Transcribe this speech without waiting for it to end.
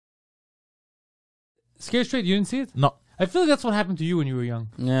Scared Straight, you didn't see it? No. I feel like that's what happened to you when you were young.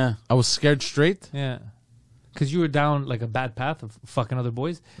 Yeah. I was scared straight. Yeah. Because you were down like a bad path of fucking other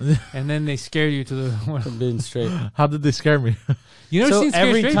boys. And then they scared you to the... Being straight. How did they scare me? You never So seen Scared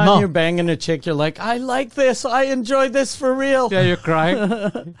every Straight? time No. you're banging a chick, you're like, I like this. I enjoy this for real. Yeah, you're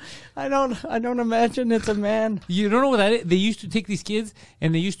crying. I don't imagine it's a man. You don't know what that is? They used to take these kids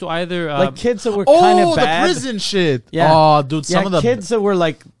and they used to either... Like kids that were kind Oh, of the bad. prison shit. Yeah. Oh, dude, some of the kids that were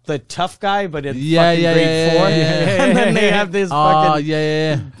like the tough guy, but in Yeah, fucking yeah, grade yeah, 4. yeah, yeah, And then they have this Oh, fucking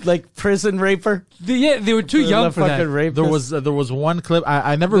yeah. like prison raper. they were too young for that. Fucking rapist. There was one clip.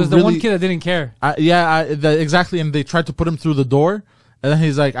 I never There was really. the one kid that didn't care. Exactly. And they tried to put him through the door, and then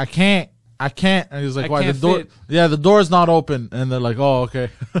he's like, I can't. And he's like, I why can't the door? fit. Yeah, the door's not open. And they're like, oh, okay.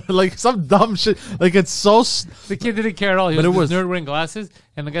 Like some dumb shit. Like it's so. The kid didn't care at all. He But was it this was- nerd wearing glasses,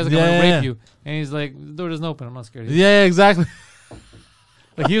 and the guy's like, Yeah, I'm going to yeah. rape you. And he's like, the door doesn't open. I'm not scared. Yeah, exactly.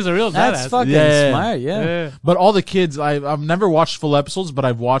 Like, he was a real That's badass. fucking Yeah. smart. Yeah. But all the kids, I've never watched full episodes, but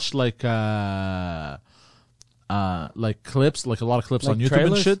I've watched like clips, like a lot of clips Like on YouTube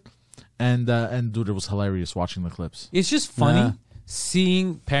trailers? and shit. And dude, it was hilarious watching the clips. It's just funny Yeah.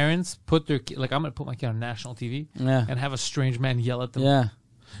 seeing parents put their kid, like, I'm going to put my kid on national TV Yeah. and have a strange man yell at them. Yeah.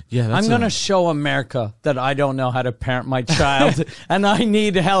 Yeah, that's I'm going to show America that I don't know how to parent my child and I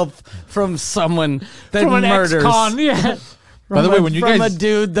need help from someone that From an murders. ex-con, yeah. By the way, when you from guys a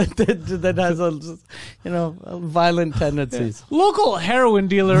dude that has violent tendencies. Local heroin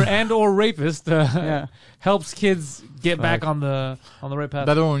dealer and or rapist Yeah. helps kids get back on the right path.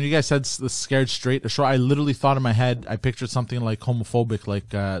 By the way, when you guys said the Scared Straight, sure, I literally thought in my head, I pictured something like homophobic, like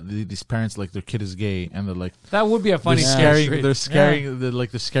these parents, like their kid is gay, and they're like, That would be a funny they're Scared scaring, Straight. they're scaring,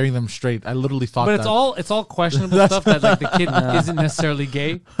 they're scaring them straight. I literally thought But that. it's all questionable stuff that like the kid isn't necessarily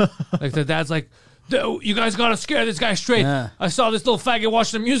gay. Like the dad's like, you guys gotta scare this guy straight. Yeah. I saw this little faggot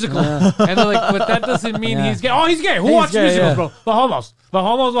watch the musical, and they're like, but that doesn't mean Yeah. he's gay. Oh, he's gay. Who He's watches gay, musicals, yeah. bro? The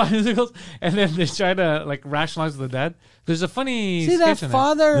homos watch musicals, and then they try to like rationalize with the dad. There's a funny See that sketch in there.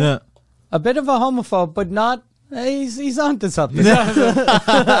 father? Yeah. A bit of a homophobe, but not. He's onto something.